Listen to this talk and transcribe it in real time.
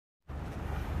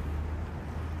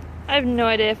I have no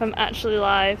idea if I'm actually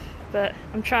live, but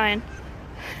I'm trying.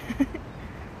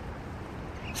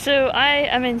 So I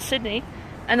am in Sydney,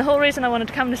 and the whole reason I wanted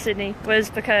to come to Sydney was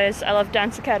because I love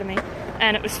Dance Academy,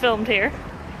 and it was filmed here.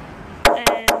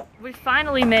 And we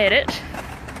finally made it,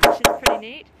 which is pretty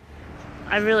neat.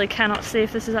 I really cannot see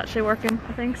if this is actually working,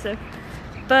 I think so.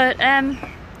 But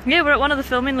yeah, we're at one of the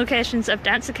filming locations of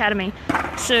Dance Academy.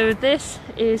 So this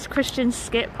is Christian's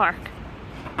skate park.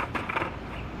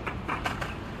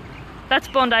 That's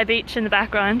Bondi Beach in the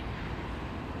background.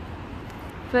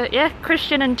 But yeah,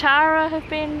 Christian and Tara have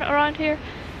been around here.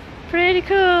 Pretty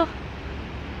cool.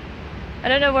 I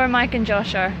don't know where Mike and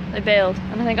Josh are. They bailed,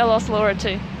 and I think I lost Laura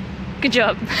too. Good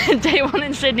job. Day one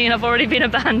in Sydney and I've already been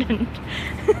abandoned.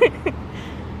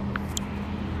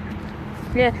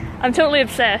 Yeah, I'm totally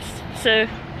obsessed. So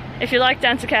if you like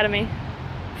Dance Academy,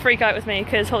 freak out with me,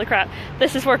 because holy crap,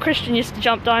 this is where Christian used to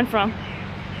jump down from.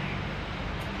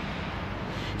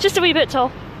 Just a wee bit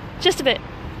tall. Just a bit.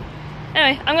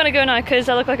 Anyway, I'm gonna go now because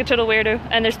I look like a total weirdo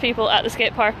and there's people at the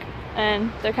skate park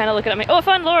and they're kind of looking at me. Oh, I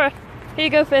found Laura! Here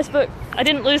you go, Facebook. I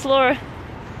didn't lose Laura.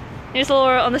 Here's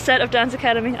Laura on the set of Dance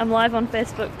Academy. I'm live on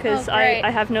Facebook because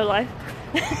I have no life.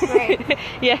 Great.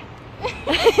 Yeah.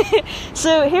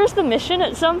 So here's the mission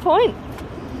at some point.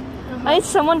 I need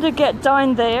someone to get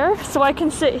down there so I can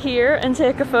sit here and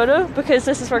take a photo because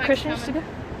this is where Christian used to go.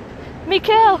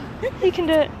 Mikael! He can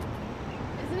do it.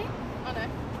 Isn't he? Oh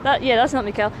no. Yeah, that's not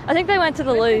Mikael. I think they went to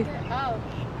the loo. Oh.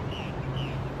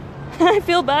 I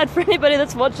feel bad for anybody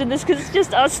that's watching this because it's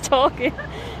just us talking.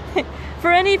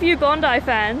 For any of you Bondi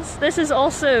fans, this is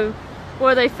also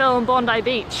where they film Bondi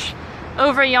Beach.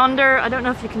 Over yonder, I don't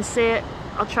know if you can see it,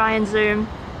 I'll try and zoom.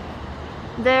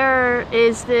 There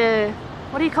is the,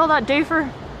 what do you call that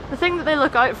doofer? The thing that they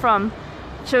look out from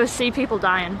to see people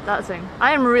dying, that thing.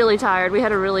 I am really tired, we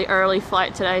had a really early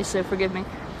flight today, so forgive me.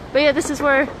 But yeah, this is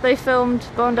where they filmed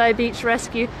Bondi Beach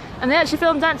Rescue, and they actually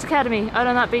filmed Dance Academy out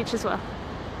on that beach as well.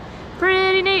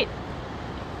 Pretty neat.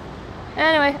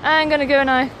 Anyway, I'm gonna go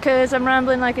now because I'm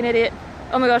rambling like an idiot.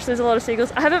 Oh my gosh, there's a lot of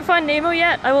seagulls. I haven't found Nemo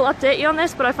yet. I will update you on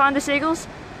this, but I found the seagulls.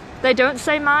 They don't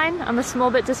say mine. I'm a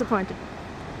small bit disappointed.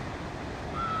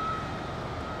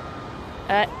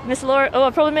 Miss Laura. Oh,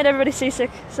 I probably made everybody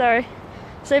seasick. Sorry.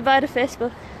 Say bye to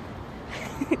Facebook.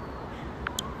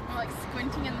 I'm like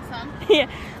squinting in the sun. Yeah.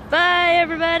 Bye,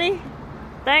 everybody.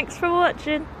 Thanks for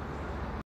watching.